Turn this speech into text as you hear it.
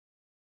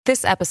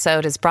This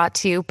episode is brought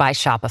to you by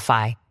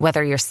Shopify.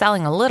 Whether you're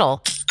selling a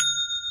little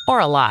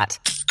or a lot,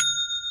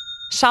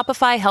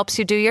 Shopify helps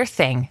you do your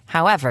thing,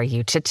 however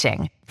you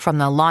cha-ching. From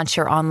the launch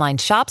your online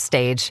shop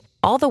stage,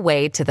 all the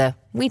way to the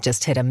we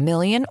just hit 1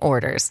 million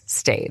orders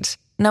stage.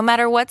 No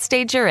matter what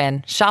stage you're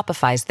in,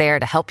 Shopify's there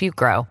to help you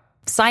grow.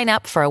 Sign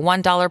up for a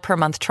 $1 per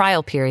month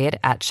trial period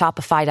at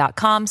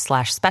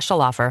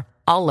shopify.com/special offer,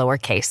 all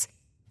lowercase.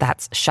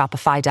 That's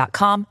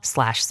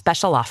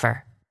shopify.com/special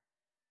offer.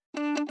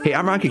 Hey,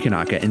 I'm Rocky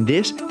Kanaka, and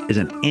this is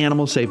An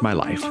Animal Saved My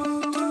Life.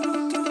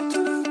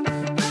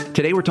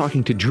 Today we're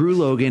talking to Drew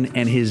Logan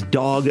and his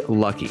dog,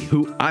 Lucky,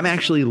 who I'm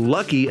actually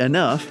lucky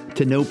enough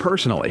to know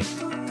personally.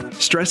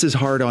 Stress is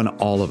hard on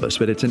all of us,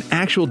 but it's an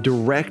actual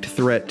direct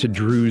threat to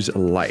Drew's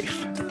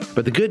life.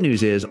 But the good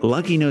news is,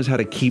 Lucky knows how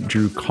to keep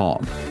Drew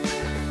calm.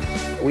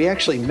 We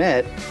actually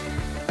met,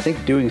 I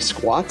think, doing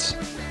squats.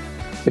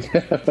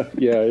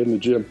 Yeah, in the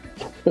gym.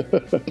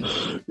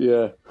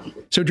 Yeah.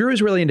 So Drew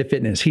is really into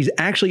fitness. He's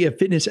actually a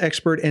fitness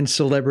expert and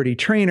celebrity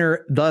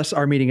trainer, thus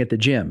our meeting at the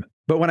gym.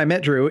 But when I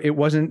met Drew, it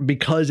wasn't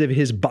because of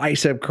his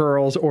bicep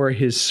curls or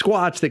his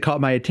squats that caught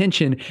my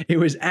attention. It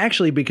was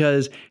actually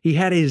because he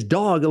had his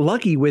dog,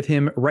 Lucky, with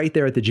him right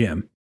there at the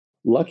gym.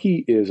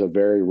 Lucky is a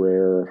very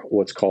rare,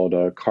 what's called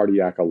a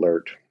cardiac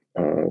alert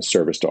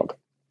service dog.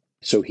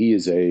 So he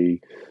is a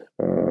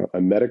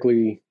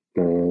medically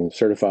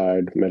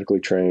certified, medically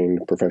trained,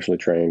 professionally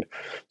trained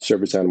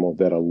service animal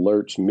that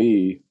alerts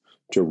me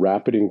to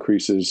rapid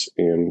increases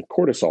in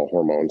cortisol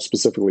hormones,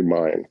 specifically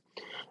mine.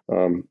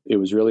 It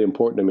was really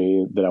important to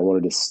me that I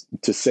wanted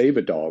to save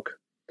a dog.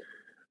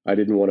 I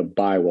didn't want to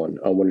buy one.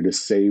 I wanted to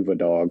save a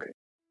dog.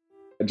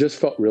 I just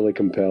felt really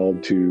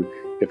compelled to,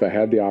 if I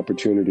had the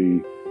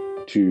opportunity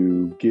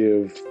to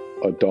give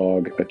a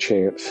dog a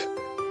chance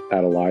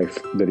at a life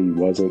that he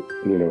wasn't,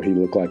 he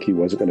looked like he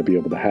wasn't going to be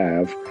able to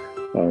have.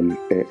 And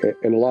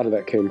a lot of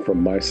that came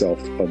from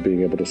myself of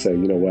being able to say,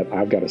 you know what,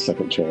 I've got a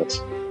second chance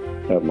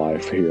at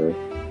life here.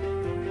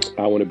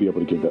 I want to be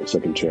able to give that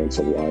second chance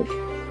of life,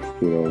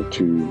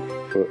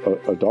 to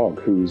a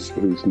dog who's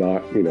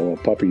not, a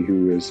puppy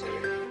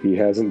he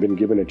hasn't been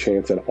given a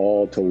chance at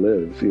all to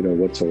live,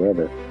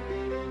 whatsoever.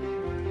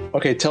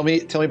 Okay, tell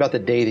me about the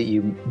day that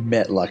you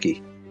met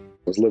Lucky.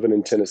 I was living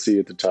in Tennessee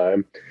at the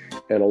time,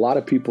 and a lot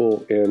of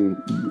people in,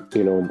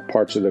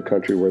 parts of the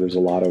country where there's a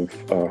lot of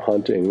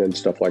hunting and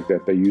stuff like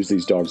that, they use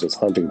these dogs as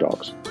hunting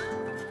dogs.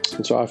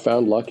 And so I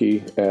found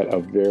Lucky at a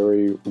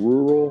very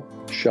rural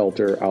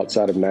shelter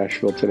outside of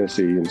Nashville,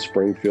 Tennessee, in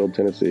Springfield,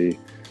 Tennessee,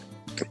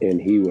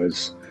 and he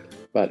was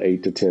about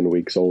 8 to 10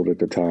 weeks old at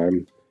the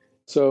time.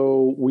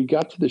 So we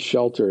got to the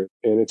shelter,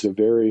 and it's a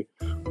very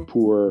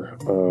poor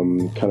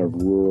kind of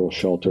rural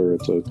shelter.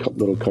 It's a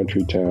little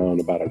country town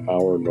about an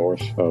hour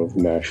north of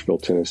Nashville,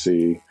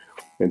 Tennessee.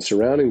 And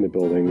surrounding the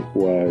building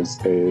was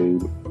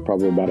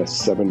probably about a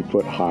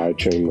 7-foot high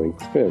chain link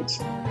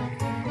fence.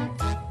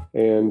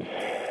 And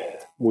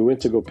we went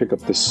to go pick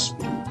up this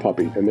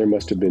puppy, and there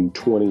must have been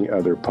 20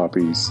 other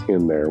puppies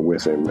in there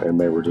with him, and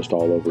they were just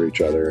all over each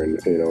other and,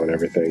 and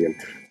everything. And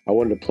I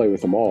wanted to play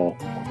with them all.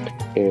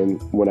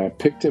 And when I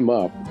picked him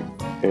up,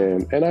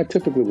 and I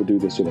typically will do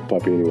this with a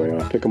puppy anyway,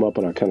 I pick them up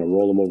and I kind of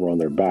roll them over on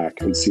their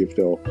back and see if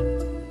they'll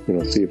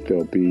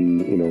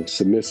be,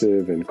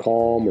 submissive and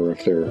calm, or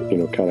if they're,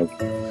 kind of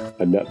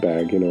a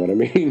nutbag, you know what I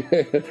mean?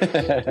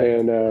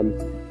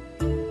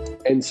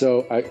 And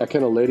so I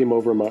kind of laid him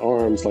over in my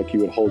arms like you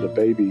would hold a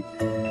baby,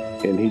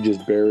 and he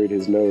just buried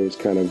his nose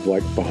kind of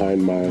like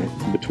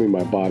between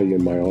my body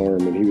and my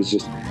arm, and he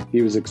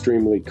was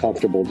extremely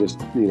comfortable, just,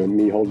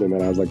 me holding him,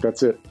 and I was like,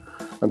 that's it.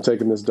 I'm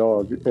taking this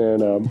dog.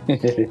 And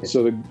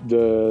so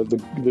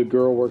the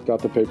girl worked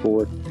out the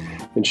paperwork,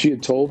 and she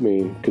had told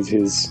me, because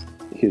his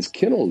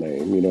kennel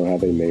name, how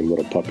they name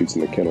little puppies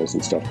in the kennels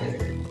and stuff,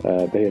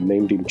 they had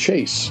named him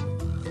Chase.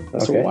 I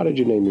said, why did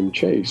you name him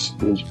Chase?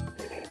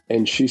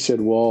 And she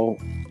said, well,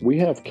 we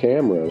have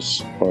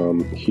cameras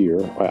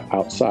here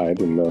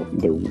outside in the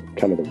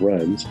kind of the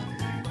runs.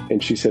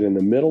 And she said, in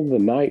the middle of the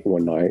night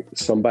one night,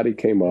 somebody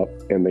came up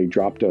and they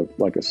dropped a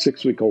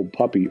 6-week-old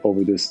puppy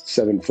over this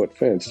 7-foot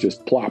fence,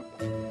 just plop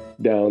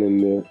down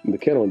in the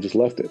kennel and just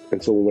left it.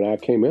 And so when I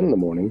came in the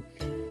morning,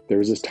 there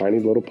was this tiny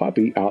little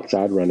puppy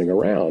outside running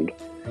around.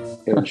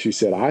 And she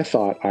said, I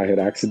thought I had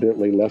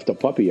accidentally left a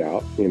puppy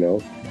out,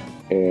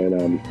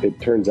 and it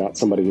turns out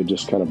somebody had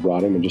just kind of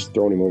brought him and just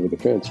thrown him over the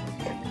fence.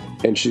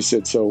 And she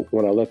said, so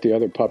when I let the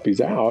other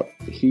puppies out,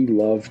 he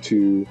would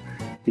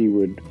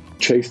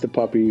chase the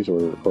puppies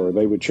or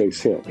they would chase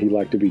him. He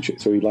liked to be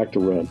chased, so he liked to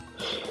run.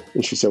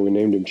 And she said, we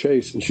named him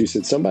Chase. And she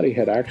said, somebody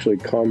had actually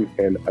come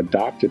and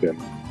adopted him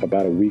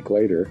about a week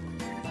later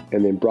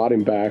and then brought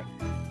him back.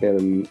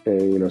 And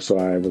so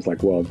I was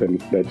like, well, then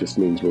that just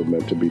means we're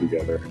meant to be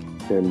together.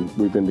 And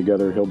we've been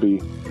together. He'll be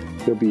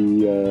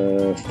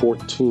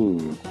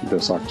 14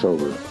 this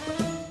October.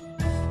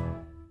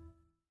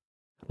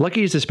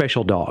 Lucky is a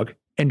special dog,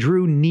 and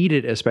Drew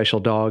needed a special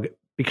dog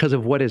because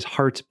of what his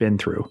heart's been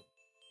through.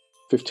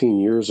 15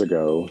 years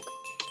ago,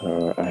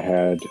 I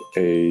had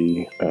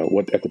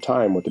what at the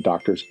time what the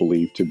doctors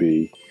believed to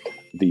be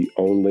the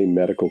only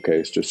medical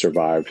case to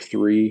survive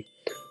 3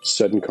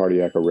 sudden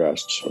cardiac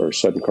arrests, or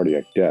sudden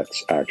cardiac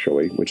deaths,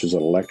 actually, which is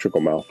an electrical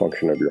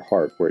malfunction of your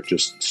heart where it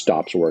just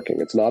stops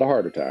working. It's not a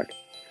heart attack.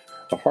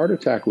 A heart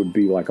attack would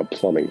be like a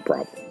plumbing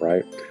problem,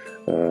 right?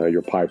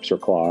 Your pipes are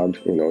clogged,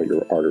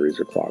 your arteries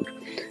are clogged.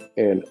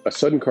 And a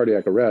sudden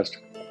cardiac arrest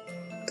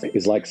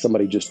is like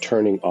somebody just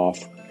turning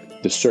off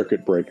the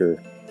circuit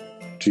breaker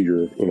to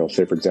your,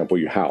 say, for example,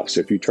 your house.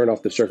 If you turn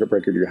off the circuit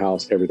breaker to your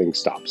house, everything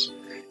stops.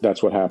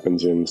 That's what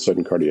happens in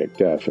sudden cardiac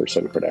death or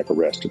sudden cardiac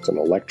arrest. It's an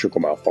electrical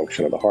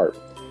malfunction of the heart.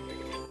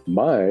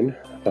 Mine,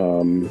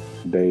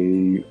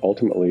 they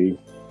ultimately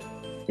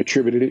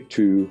attributed it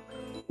to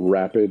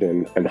rapid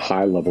and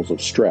high levels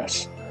of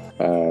stress.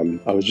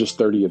 I was just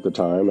 30 at the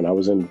time, and I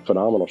was in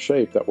phenomenal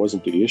shape. That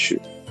wasn't the issue.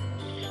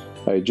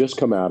 I had just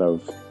come out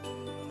of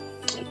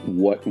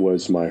what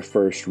was my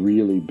first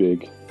really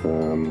big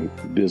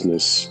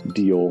business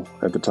deal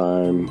at the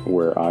time,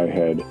 where I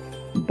had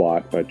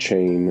bought a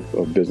chain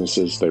of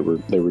businesses. They were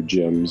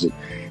gyms,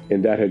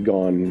 and that had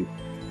gone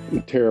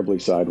terribly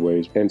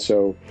sideways. And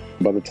so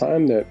by the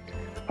time that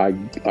I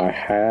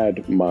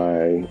had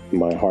my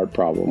heart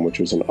problem, which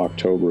was in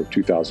October of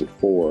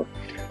 2004,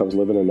 I was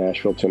living in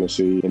Nashville,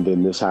 Tennessee, and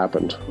then this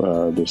happened.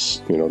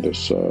 This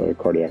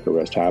cardiac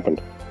arrest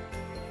happened.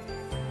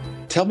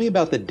 Tell me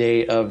about the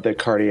day of the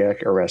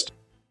cardiac arrest.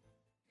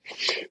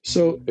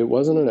 So it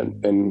wasn't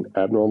an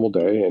abnormal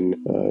day. And,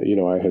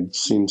 I had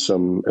seen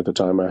at the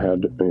time I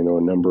had,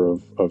 a number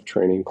of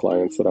training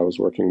clients that I was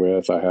working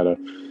with. I had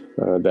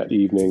that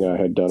evening I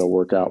had done a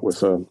workout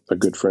with a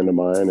good friend of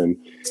mine, and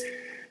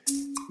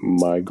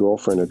my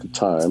girlfriend at the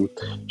time,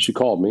 she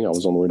called me. I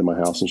was on the way to my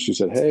house, and she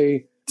said,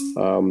 "Hey,"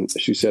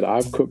 she said,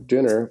 "I've cooked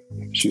dinner."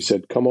 She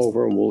said, "Come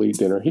over and we'll eat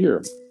dinner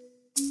here."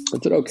 I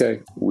said,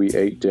 "Okay." We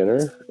ate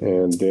dinner,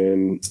 and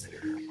then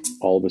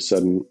all of a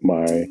sudden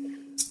my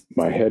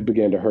head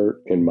began to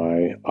hurt, and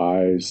my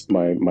eyes,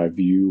 my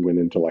view went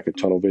into like a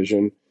tunnel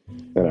vision.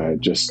 And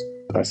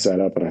I sat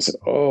up and I said,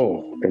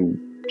 "Oh," and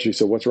she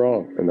said, "What's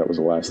wrong?" And that was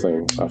the last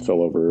thing. I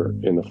fell over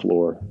in the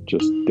floor,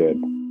 just dead.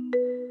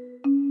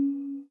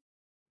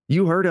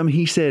 You heard him.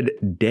 He said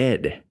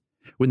dead.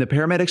 When the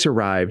paramedics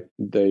arrived,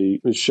 they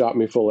shot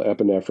me full of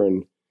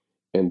epinephrine,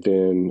 and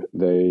then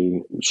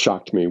they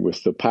shocked me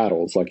with the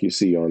paddles like you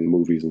see on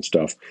movies and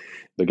stuff.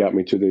 They got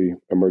me to the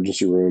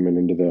emergency room and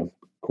into the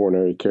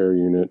coronary care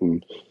unit,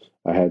 and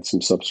I had some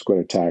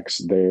subsequent attacks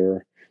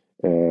there.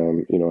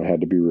 I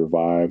had to be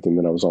revived, and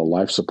then I was on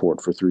life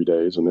support for 3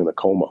 days and then a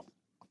coma.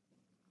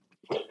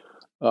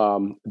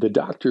 The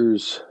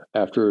doctors,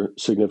 after a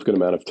significant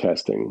amount of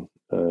testing,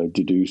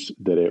 deduced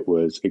that it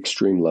was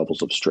extreme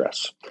levels of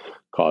stress,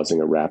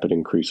 causing a rapid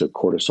increase of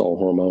cortisol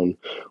hormone,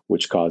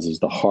 which causes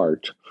the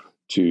heart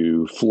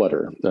to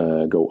flutter,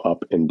 go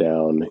up and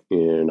down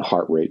in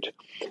heart rate,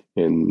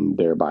 and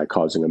thereby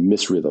causing a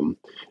misrhythm,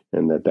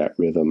 and that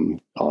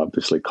rhythm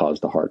obviously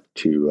caused the heart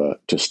to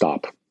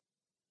stop.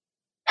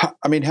 How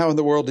in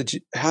the world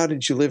how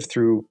did you live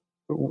through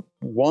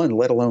 1,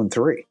 let alone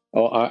 3?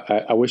 Oh,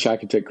 I wish I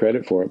could take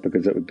credit for it,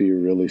 because it would be a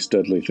really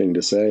studly thing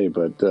to say.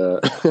 But,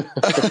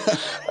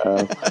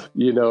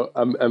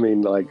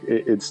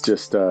 it's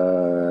just,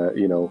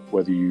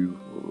 whether you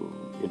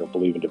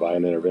believe in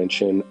divine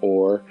intervention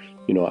or,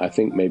 I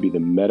think maybe the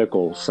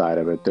medical side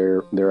of it,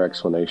 their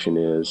explanation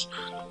is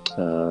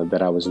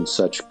that I was in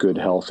such good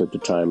health at the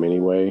time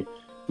anyway,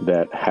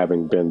 that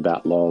having been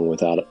that long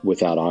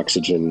without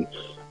oxygen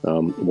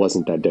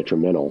wasn't that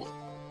detrimental.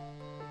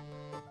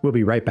 We'll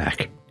be right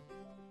back.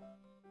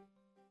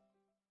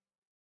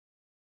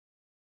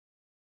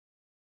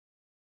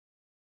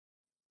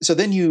 So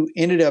then you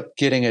ended up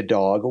getting a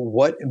dog.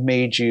 What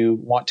made you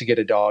want to get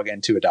a dog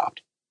and to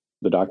adopt?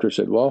 The doctor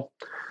said, "Well,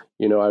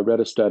 I read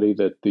a study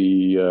that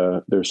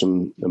there's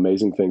some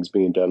amazing things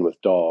being done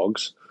with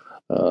dogs.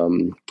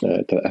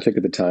 I think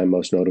at the time,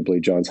 most notably,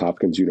 Johns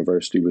Hopkins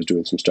University was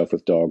doing some stuff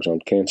with dogs on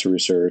cancer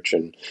research,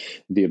 and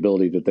the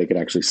ability that they could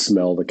actually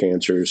smell the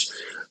cancers,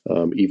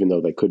 even though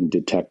they couldn't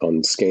detect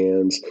on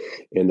scans.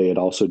 And they had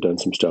also done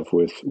some stuff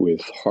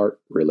with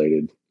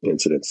heart-related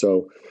incidents.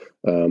 So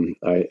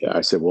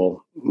I said,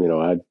 "Well,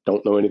 I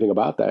don't know anything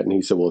about that." And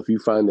he said, "Well, if you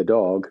find the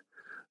dog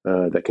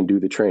that can do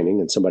the training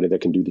and somebody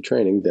that can do the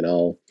training, then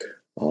I'll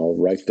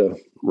write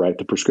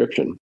the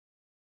prescription."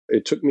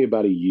 It took me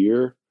about a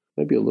year,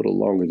 maybe a little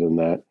longer than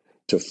that,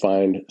 to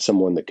find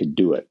someone that could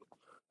do it.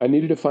 I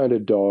needed to find a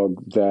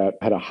dog that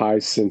had a high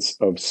sense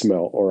of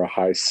smell, or a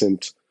high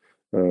scent,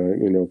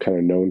 kind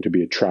of known to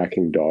be a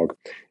tracking dog.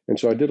 And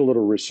so I did a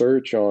little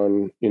research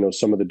on,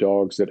 some of the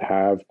dogs that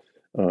have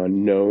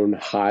known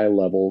high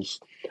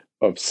levels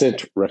of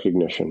scent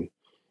recognition.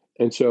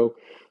 And so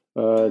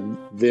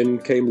then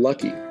came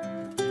Lucky.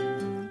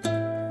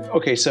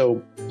 Okay,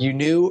 so you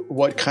knew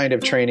what kind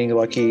of training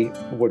Lucky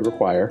would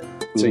require.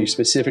 So you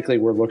specifically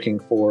were looking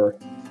for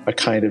a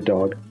kind of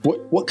dog.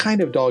 What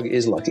kind of dog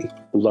is Lucky?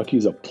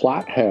 Lucky's a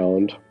Plott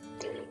hound,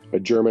 a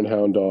German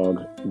hound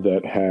dog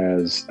that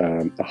has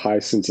a high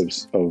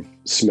sense of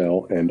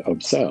smell and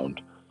of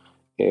sound.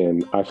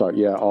 And I thought,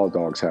 yeah, all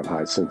dogs have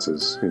high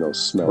senses,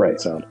 smell and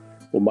sound.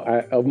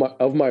 Well,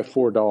 of my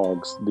 4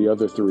 dogs, the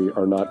other 3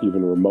 are not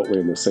even remotely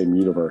in the same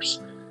universe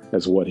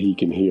as what he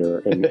can hear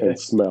and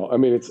smell. I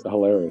mean, it's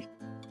hilarious.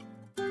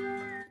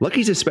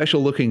 Lucky's a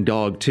special looking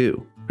dog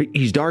too.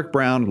 He's dark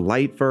brown,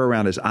 light fur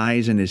around his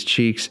eyes and his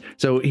cheeks,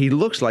 so he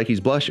looks like he's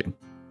blushing.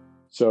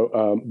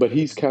 So, but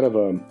he's kind of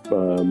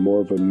a more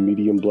of a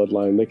medium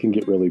bloodline. They can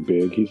get really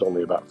big. He's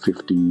only about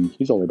 50.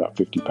 He's only about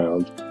 50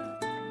 pounds.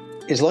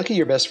 Is Lucky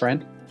your best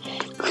friend?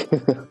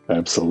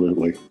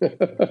 Absolutely.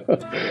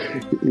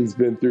 He's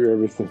been through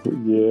everything.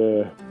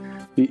 Yeah,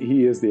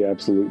 he is the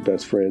absolute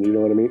best friend. You know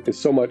what I mean? It's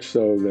so much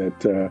so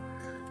that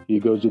he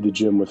goes to the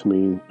gym with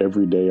me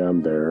every day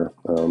I'm there.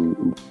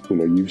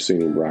 You've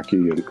seen him, Rocky.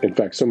 And in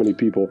fact, so many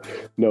people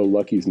know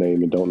Lucky's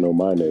name and don't know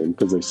my name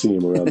because they see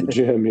him around the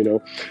gym,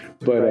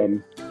 But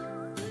right.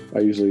 I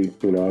usually,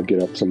 I'll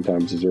get up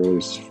sometimes as early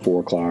as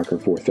 4 o'clock or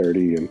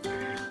 4:30. And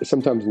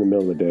sometimes in the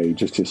middle of the day,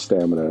 just his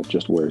stamina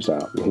just wears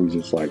out. And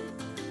he's just like,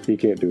 he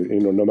can't do it.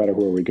 No matter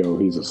where we go,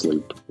 he's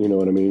asleep. You know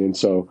what I mean? And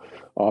so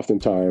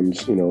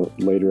oftentimes,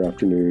 later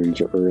afternoons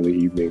or early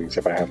evenings,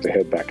 if I have to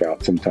head back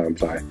out,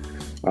 sometimes I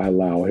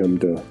allow him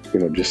to,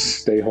 just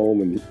stay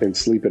home and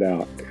sleep it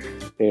out.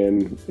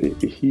 And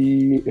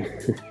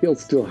he'll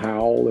still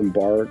howl and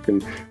bark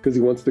and because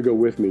he wants to go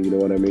with me, you know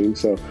what I mean?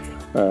 So,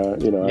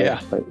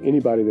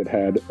 anybody that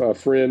had a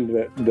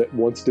friend that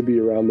wants to be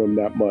around them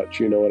that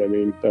much, you know what I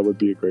mean? That would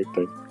be a great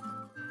thing.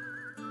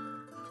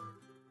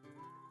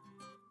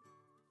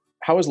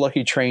 How is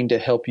Lucky trained to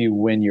help you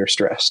when you're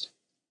stressed?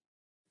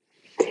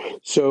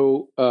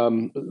 So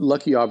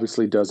Lucky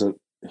obviously doesn't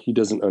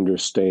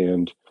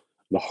understand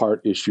the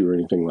heart issue or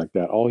anything like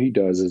that. All he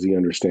does is he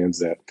understands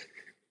that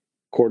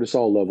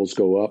cortisol levels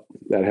go up.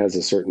 That has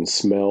a certain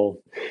smell.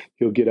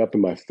 He'll get up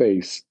in my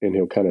face and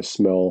he'll kind of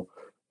smell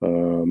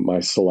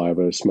my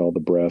saliva, smell the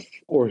breath,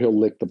 or he'll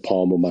lick the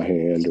palm of my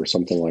hand or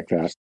something like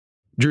that.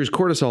 Drew's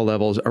cortisol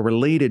levels are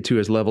related to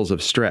his levels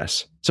of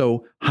stress.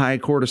 So high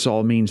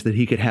cortisol means that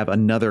he could have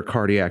another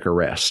cardiac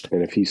arrest.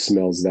 And if he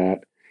smells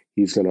that,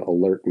 he's going to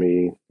alert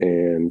me.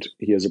 And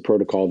he has a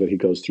protocol that he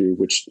goes through,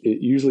 which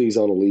usually he's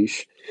on a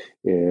leash.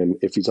 And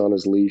if he's on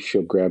his leash,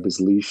 he'll grab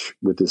his leash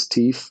with his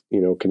teeth,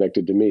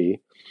 connected to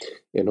me.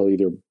 And he'll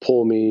either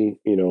pull me,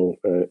 he'll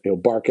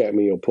bark at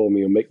me, he'll pull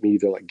me, he'll make me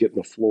either like get in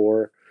the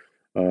floor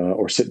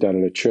or sit down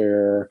in a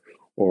chair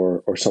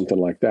or something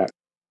like that.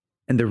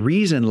 And the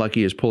reason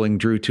Lucky is pulling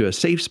Drew to a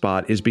safe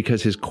spot is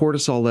because his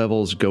cortisol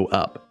levels go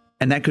up.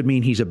 And that could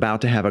mean he's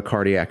about to have a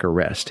cardiac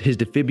arrest. His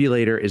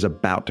defibrillator is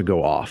about to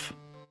go off.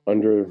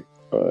 Under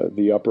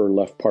the upper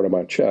left part of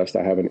my chest,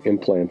 I have an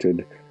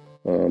implanted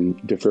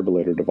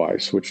defibrillator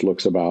device, which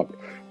looks looks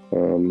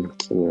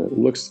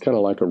kind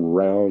of like a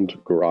round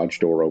garage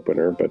door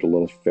opener, but a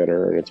little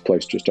thinner, and it's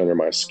placed just under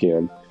my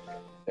skin.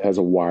 It has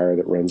a wire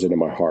that runs into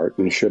my heart,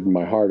 and should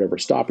my heart ever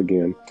stop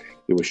again,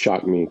 it would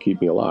shock me and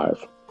keep me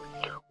alive.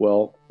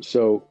 Well,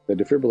 so the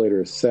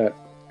defibrillator is set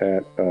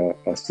at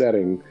a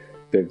setting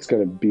that's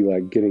going to be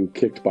like getting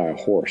kicked by a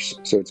horse.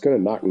 So it's going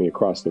to knock me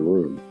across the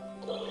room.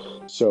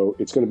 So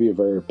it's going to be a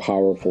very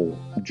powerful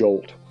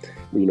jolt.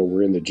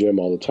 We're in the gym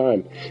all the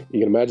time.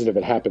 You can imagine if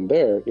it happened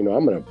there,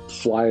 I'm going to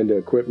fly into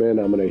equipment.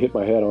 I'm going to hit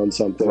my head on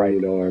something,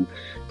 right.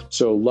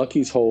 So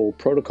Lucky's whole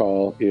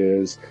protocol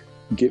is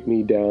get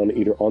me down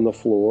either on the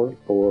floor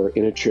or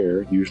in a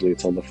chair. Usually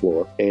it's on the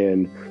floor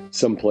and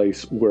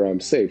someplace where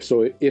I'm safe.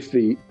 So if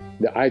the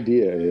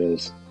idea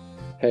is,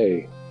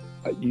 hey,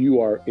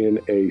 you are in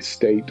a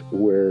state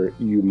where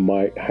you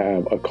might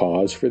have a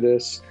cause for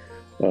this,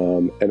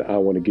 and I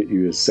want to get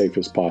you as safe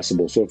as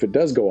possible. So if it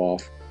does go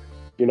off,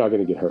 you're not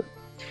going to get hurt.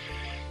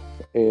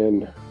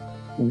 And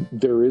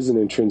there is an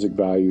intrinsic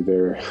value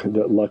there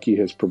that Lucky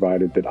has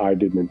provided that I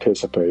didn't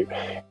anticipate.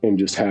 And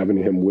just having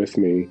him with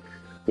me,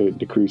 it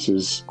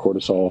decreases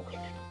cortisol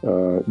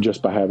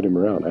just by having him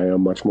around. I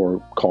am much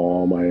more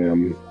calm. I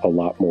am a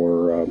lot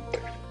more,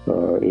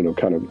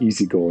 kind of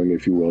easygoing,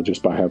 if you will,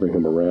 just by having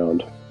him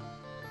around.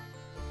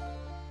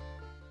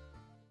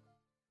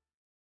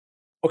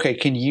 Okay,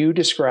 can you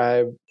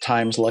describe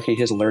times Lucky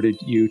has alerted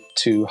you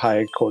to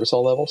high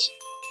cortisol levels?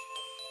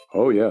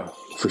 Oh yeah,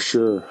 for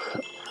sure.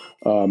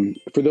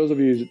 For those of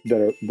you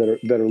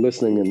that are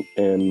listening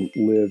and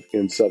live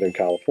in Southern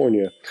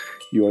California,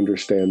 you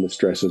understand the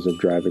stresses of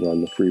driving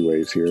on the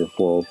freeways here,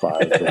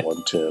 405, the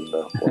 110,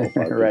 the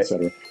 405, right.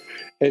 etc.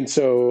 And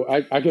so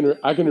I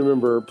can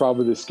remember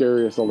probably the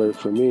scariest alert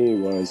for me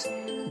was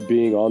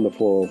being on the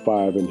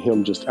 405 and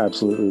him just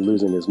absolutely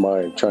losing his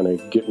mind, trying to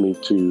get me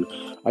to.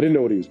 I didn't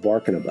know what he was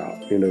barking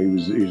about. He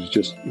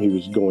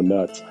was going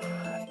nuts,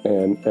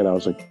 and I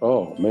was like,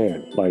 oh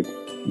man,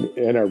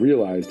 and I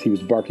realized he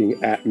was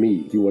barking at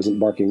me. He wasn't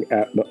barking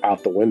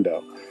out the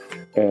window.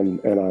 And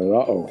I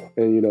thought,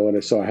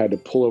 and so I had to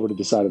pull over to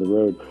the side of the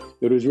road.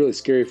 It was really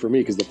scary for me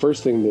because the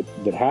first thing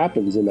that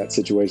happens in that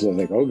situation, I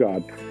think, oh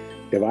God,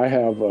 if I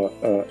have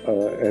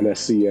an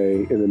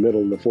SCA in the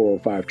middle of the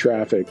 405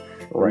 traffic,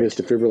 right, and this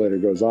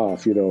defibrillator goes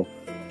off,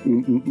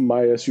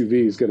 my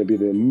SUV is going to be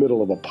in the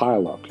middle of a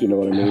pileup. You know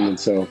what I mean? And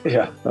so,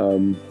 yeah.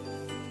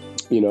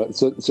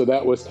 So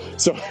that was,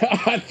 so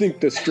I think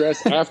the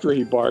stress after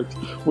he barked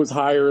was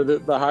higher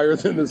than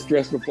the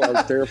stress before I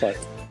was terrified.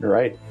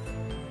 Right.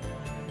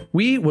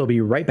 We will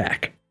be right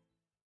back.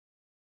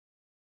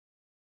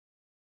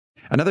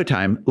 Another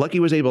time,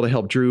 Lucky was able to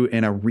help Drew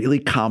in a really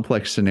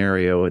complex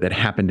scenario that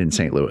happened in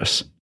St.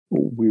 Louis.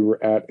 We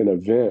were at an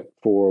event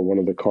for one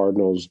of the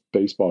Cardinals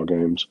baseball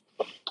games,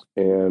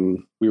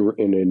 and we were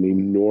in an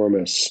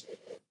enormous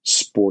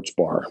sports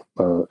bar,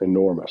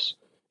 enormous.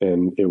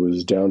 And it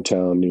was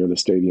downtown near the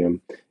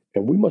stadium.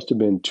 And we must have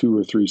been 2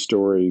 or 3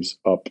 stories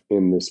up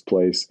in this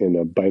place in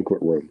a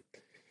banquet room.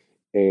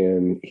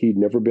 And he'd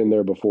never been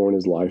there before in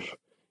his life.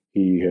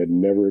 He had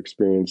never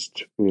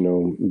experienced,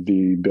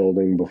 the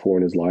building before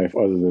in his life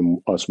other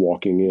than us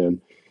walking in.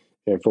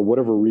 And for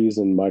whatever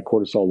reason, my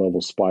cortisol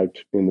level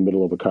spiked in the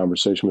middle of a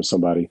conversation with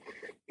somebody,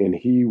 and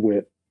he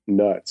went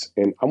nuts.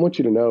 And I want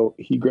you to know,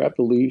 he grabbed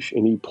the leash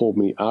and he pulled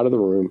me out of the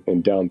room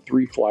and down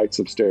 3 flights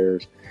of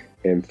stairs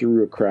and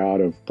through a crowd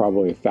of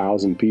probably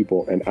 1,000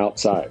 people and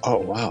outside. Oh,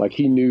 wow. Like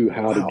he knew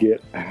how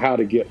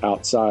to get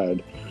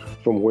outside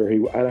from where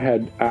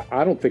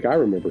I don't think I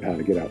remembered how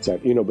to get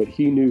outside, but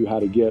he knew how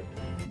to get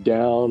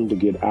down, to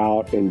get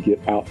out and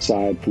get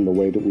outside from the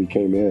way that we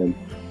came in,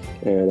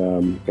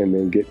 and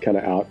then get kind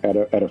of out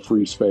at a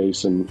free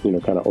space and,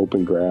 kind of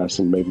open grass,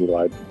 and made me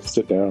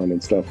sit down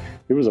and stuff.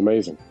 It was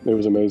amazing. It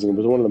was amazing. It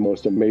was one of the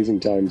most amazing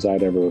times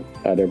I'd ever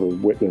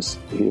witnessed,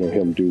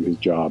 him do his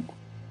job.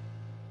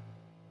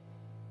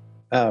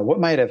 What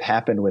might have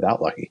happened without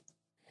Lucky?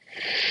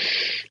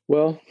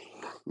 Well,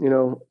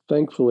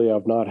 thankfully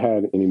I've not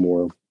had any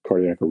more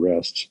cardiac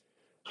arrests,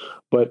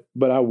 but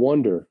I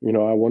wonder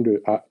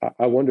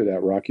that,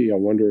 Rocky. I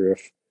wonder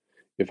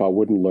if I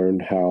wouldn't learn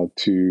how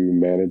to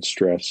manage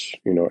stress,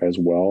 as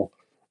well,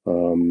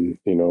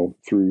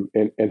 through,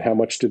 and how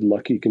much did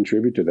Lucky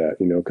contribute to that,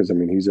 because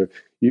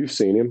you've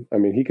seen him.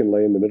 He can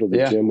lay in the middle of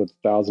the gym with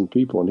 1,000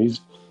 people and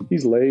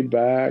he's laid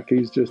back.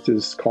 He's just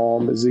as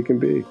calm as he can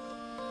be.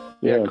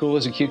 Yeah. Cool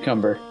as a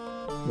cucumber.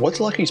 What's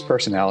Lucky's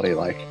personality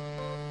like?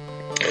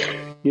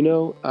 He's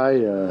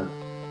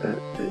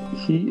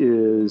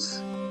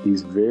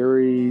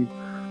very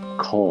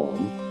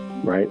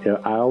calm, right?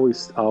 I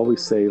always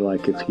say,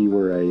 like, if he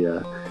were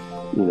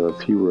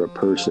a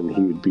person,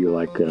 he would be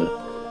like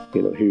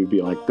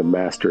the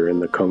master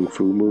in the Kung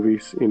Fu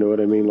movies, you know what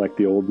I mean? Like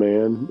the old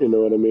man, you know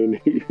what I mean?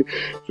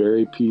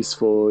 Very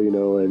peaceful,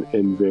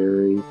 and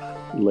very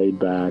laid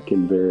back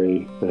and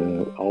very,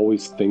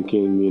 always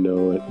thinking,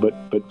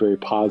 but very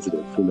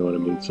positive, you know what I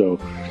mean? So,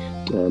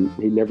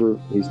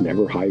 he's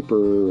never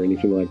hyper or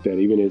anything like that.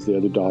 Even as the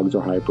other dogs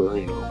are hyper,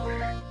 he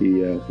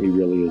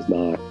really is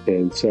not.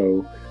 And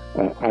so,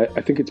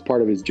 I think it's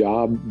part of his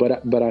job,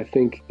 but I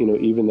think,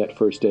 even that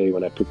first day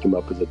when I picked him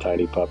up as a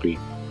tiny puppy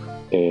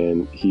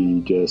and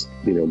he just,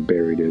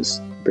 buried his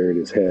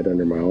head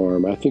under my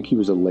arm, I think he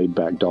was a laid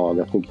back dog.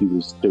 I think it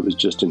was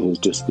just in his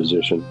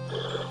disposition,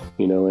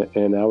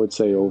 and I would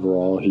say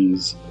overall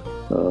he's,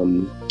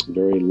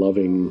 very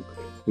loving,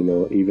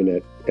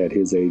 even at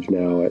his age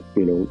now, at,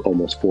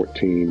 almost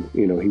 14,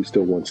 he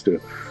still wants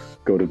to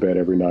go to bed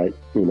every night,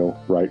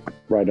 right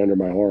under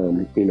my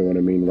arm, you know what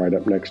I mean? Right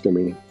up next to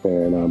me.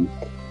 And,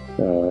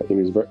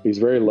 he's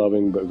very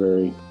loving, but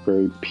very,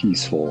 very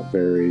peaceful,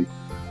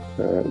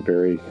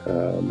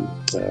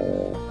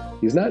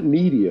 he's not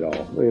needy at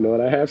all,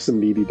 and I have some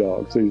needy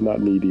dogs, so he's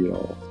not needy at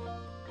all.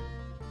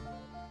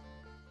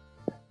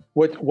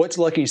 What's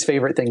Lucky's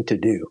favorite thing to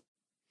do?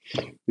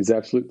 His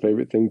absolute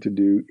favorite thing to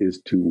do is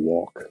to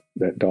walk.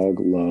 That dog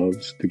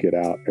loves to get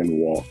out and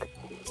walk.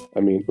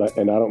 And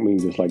I don't mean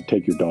just like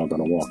take your dog on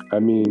a walk.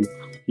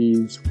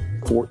 He's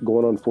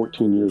going on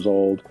 14 years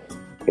old,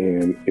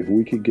 and if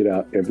we could get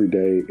out every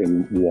day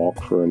and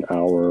walk for an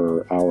hour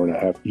or hour and a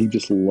half, he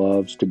just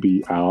loves to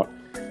be out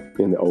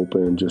in the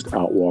open, just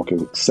out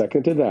walking.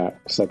 Second to that,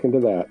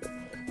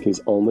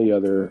 his only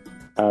other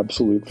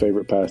absolute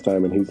favorite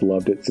pastime, and he's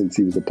loved it since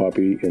he was a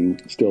puppy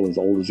and still as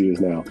old as he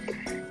is now.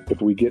 If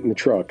we get in the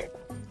truck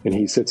and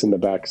he sits in the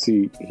back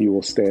seat, he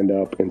will stand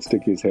up and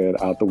stick his head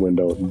out the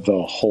window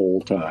the whole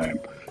time.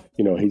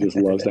 He just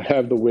loves to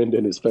have the wind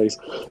in his face.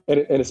 And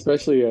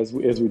especially as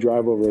we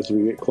drive over, as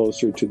we get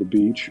closer to the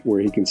beach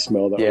where he can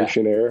smell the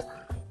ocean air,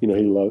 he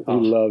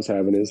loves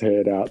having his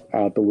head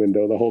out the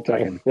window the whole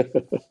time.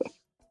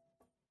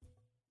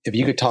 If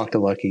you could talk to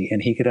Lucky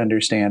and he could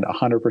understand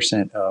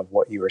 100% of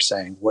what you were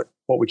saying, what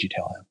would you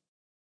tell him?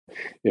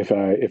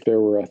 If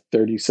there were a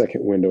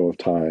 30-second window of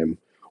time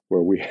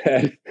where we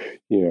had,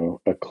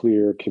 a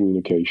clear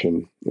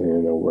communication,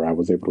 where I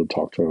was able to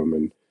talk to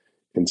him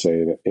and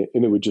say that,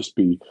 and it would just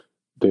be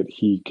that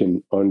he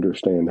can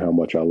understand how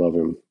much I love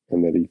him,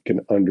 and that he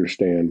can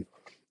understand,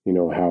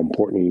 how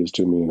important he is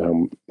to me,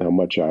 and how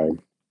much I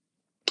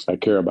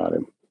care about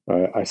him.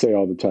 I say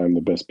all the time,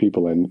 the best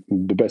people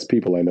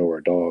I know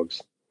are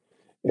dogs.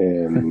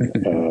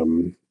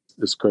 And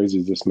as crazy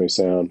as this may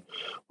sound,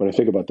 when I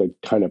think about the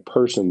kind of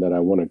person that I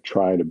want to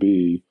try to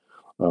be,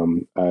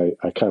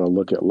 I kind of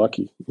look at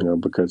Lucky,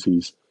 because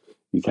he's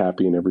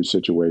happy in every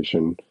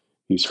situation.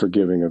 He's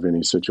forgiving of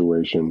any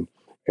situation.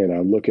 And I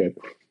look at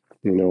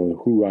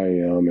who I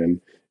am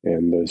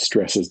and the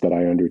stresses that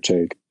I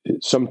undertake.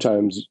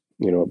 Sometimes,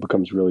 it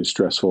becomes really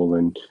stressful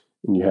and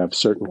you have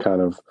certain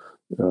kind of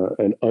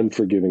an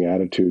unforgiving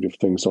attitude if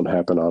things don't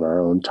happen on our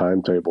own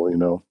timetable,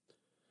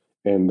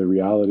 And the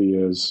reality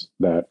is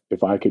that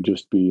if I could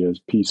just be as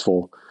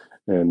peaceful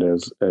and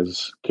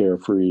as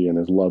carefree and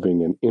as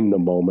loving and in the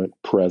moment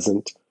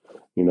present,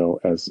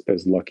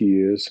 as Lucky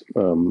is,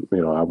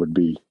 I would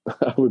be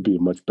a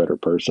much better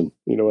person.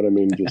 You know what I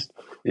mean? Just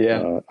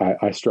yeah.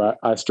 I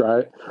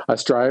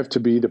strive to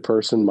be the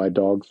person my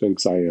dog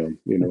thinks I am.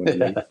 You know what I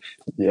mean?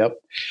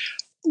 Yep.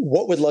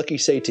 What would Lucky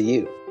say to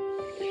you?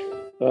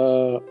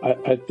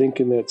 I think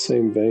in that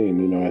same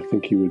vein, I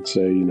think he would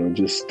say,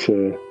 just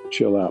to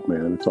chill out,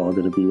 man. It's all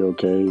going to be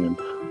okay, and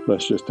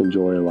let's just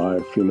enjoy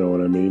life. You know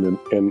what I mean?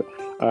 And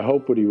I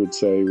hope what he would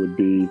say would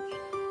be,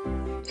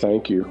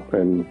 thank you,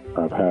 and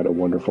I've had a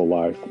wonderful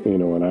life.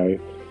 And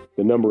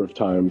the number of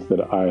times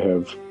that I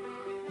have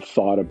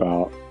thought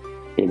about,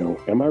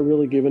 am I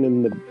really giving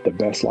him the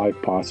best life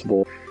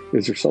possible?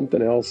 Is there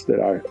something else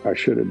that I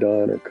should have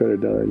done or could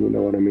have done? You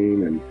know what I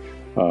mean? And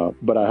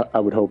but I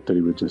would hope that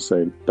he would just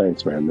say,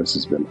 thanks, man, this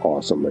has been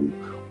awesome. And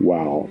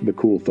wow, the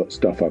cool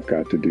stuff I've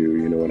got to do,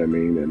 you know what I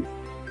mean? And,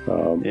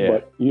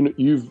 but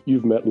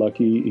you've met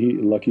Lucky.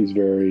 Lucky's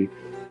very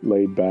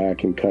laid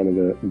back and kind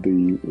of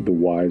the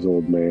wise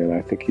old man.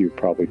 I think he would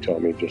probably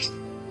tell me, just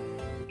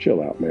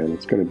chill out, man.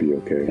 It's going to be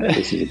okay.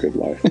 This is a good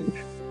life.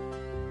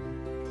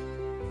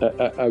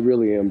 I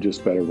really am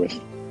just better with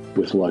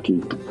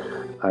Lucky.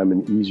 I'm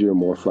an easier,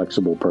 more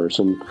flexible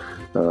person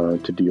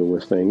to deal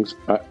with things.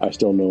 I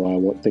still know I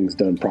want things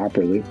done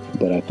properly,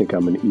 but I think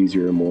I'm an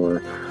easier,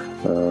 more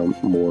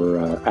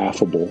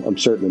affable. I'm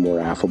certainly more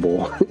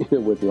affable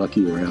with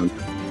Lucky around.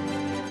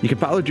 You can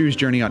follow Drew's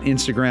journey on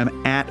Instagram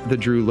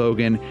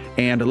 @TheDrewLogan,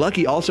 and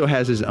Lucky also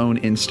has his own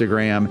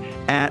Instagram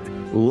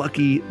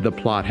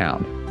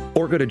 @LuckyThePlotHound.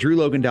 Or go to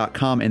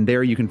drewlogan.com, and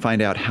there you can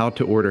find out how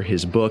to order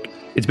his book.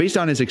 It's based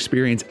on his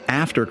experience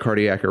after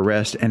cardiac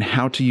arrest and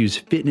how to use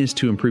fitness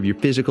to improve your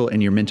physical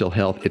and your mental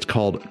health. It's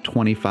called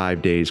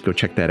 25 Days. Go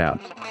check that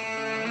out.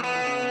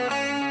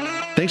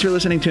 Thanks for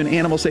listening to An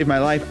Animal Saved My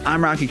Life.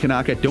 I'm Rocky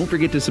Kanaka. Don't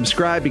forget to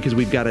subscribe because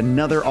we've got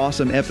another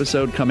awesome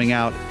episode coming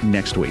out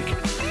next week.